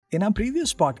In our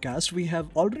previous podcast, we have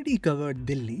already covered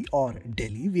Delhi or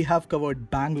Delhi, we have covered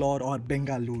Bangalore or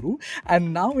Bengaluru,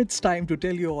 and now it's time to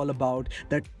tell you all about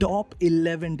the top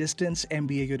 11 distance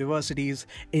MBA universities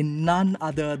in none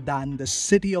other than the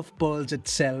city of pearls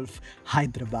itself,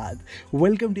 Hyderabad.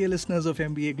 Welcome, dear listeners of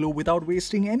MBA Globe. Without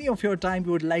wasting any of your time,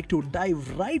 we would like to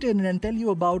dive right in and tell you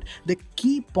about the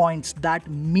key points that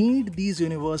made these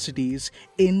universities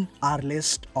in our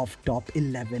list of top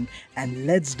 11, and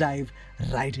let's dive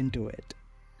right into it.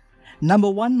 Number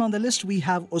 1 on the list, we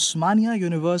have Osmania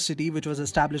University, which was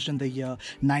established in the year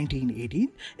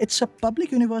 1918. It's a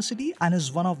public university and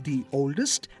is one of the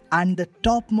oldest and the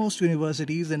topmost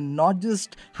universities in not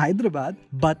just Hyderabad,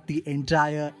 but the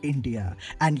entire India.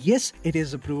 And yes, it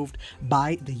is approved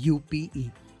by the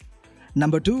UPE.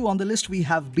 Number 2 on the list, we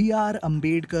have B.R.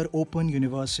 Ambedkar Open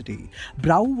University.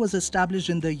 BRAU was established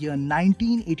in the year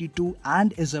 1982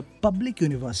 and is a public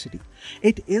university.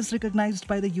 It is recognized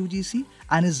by the UGC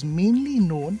and is mainly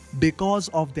known because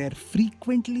of their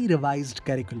frequently revised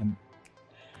curriculum.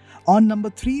 On number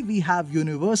 3, we have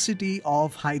University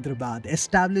of Hyderabad.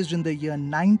 Established in the year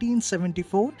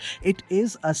 1974, it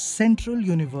is a central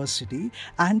university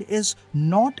and is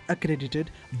not accredited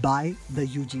by the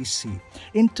UGC.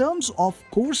 In terms of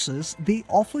courses, they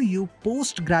offer you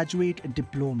postgraduate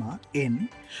diploma in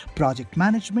project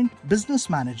management,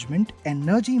 business management,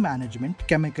 energy management,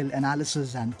 chemical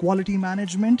analysis and quality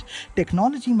management,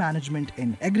 technology management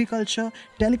in agriculture,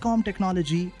 telecom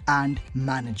technology, and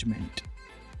management.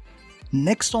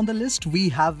 Next on the list, we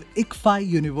have ICFI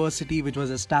University, which was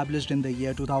established in the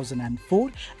year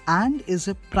 2004 and is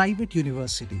a private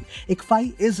university.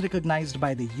 ICFI is recognized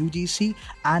by the UGC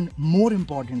and more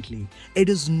importantly, it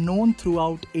is known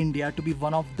throughout India to be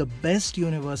one of the best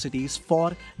universities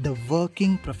for the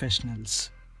working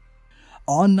professionals.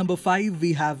 On number 5,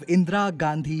 we have Indira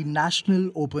Gandhi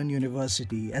National Open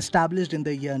University. Established in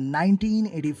the year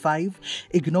 1985,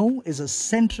 IGNOU is a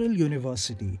central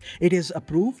university. It is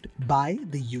approved by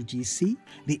the UGC,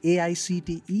 the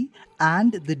AICTE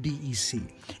and the DEC.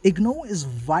 IGNOU is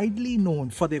widely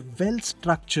known for their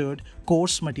well-structured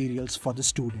course materials for the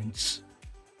students.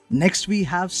 Next, we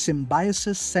have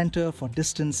Symbiosis Center for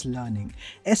Distance Learning.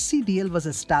 SCDL was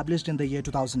established in the year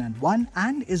 2001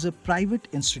 and is a private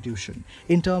institution.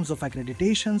 In terms of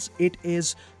accreditations, it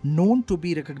is known to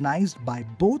be recognized by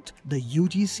both the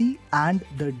UGC and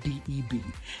the DEB.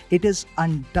 It is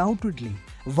undoubtedly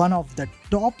one of the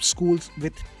top schools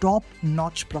with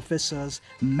top-notch professors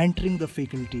mentoring the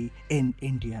faculty in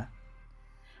India.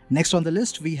 Next on the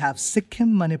list, we have Sikkim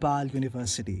Manipal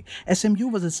University. SMU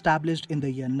was established in the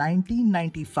year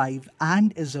 1995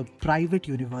 and is a private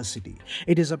university.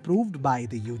 It is approved by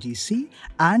the UGC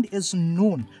and is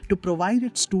known to provide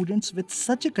its students with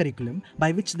such a curriculum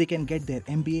by which they can get their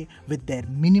MBA with their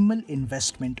minimal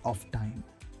investment of time.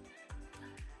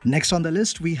 Next on the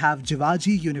list, we have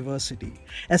Jivaji University.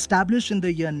 Established in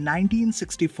the year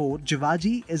 1964,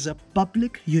 Jivaji is a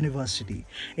public university.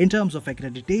 In terms of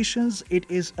accreditations, it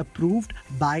is approved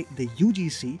by the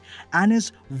UGC and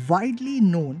is widely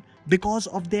known because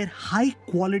of their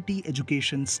high-quality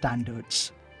education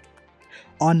standards.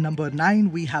 On number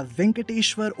 9, we have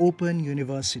Venkateshwar Open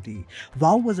University.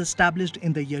 WOW was established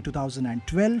in the year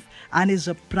 2012 and is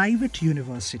a private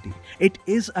university. It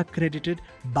is accredited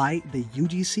by the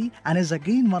UGC and is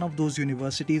again one of those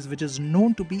universities which is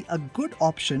known to be a good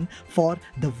option for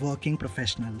the working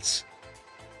professionals.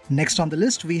 Next on the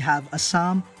list, we have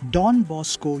Assam Don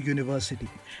Bosco University.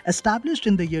 Established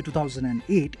in the year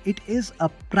 2008, it is a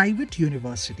private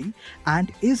university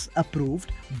and is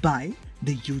approved by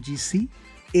the UGC,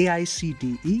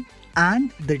 AICTE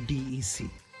and the DEC.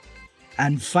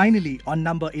 And finally, on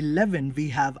number 11, we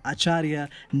have Acharya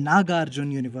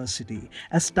Nagarjun University.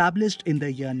 Established in the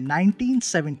year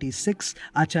 1976,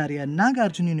 Acharya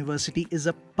Nagarjun University is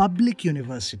a public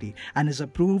university and is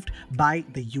approved by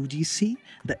the UGC,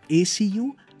 the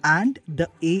ACU and the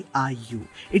AIU.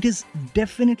 It is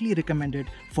definitely recommended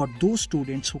for those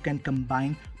students who can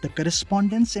combine the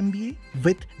correspondence MBA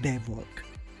with their work.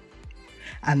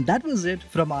 And that was it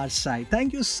from our side.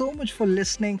 Thank you so much for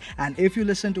listening. And if you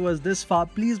listen to us this far,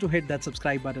 please do hit that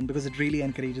subscribe button because it really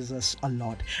encourages us a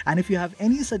lot. And if you have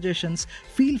any suggestions,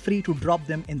 feel free to drop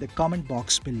them in the comment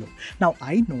box below. Now,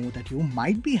 I know that you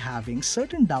might be having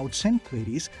certain doubts and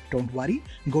queries. Don't worry.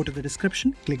 Go to the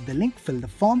description, click the link, fill the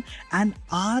form, and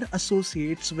our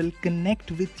associates will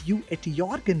connect with you at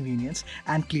your convenience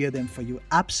and clear them for you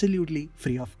absolutely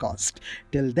free of cost.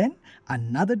 Till then,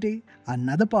 another day,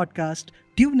 another podcast.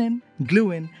 Tune in,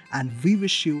 glue in, and we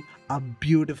wish you a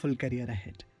beautiful career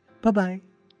ahead. Bye-bye.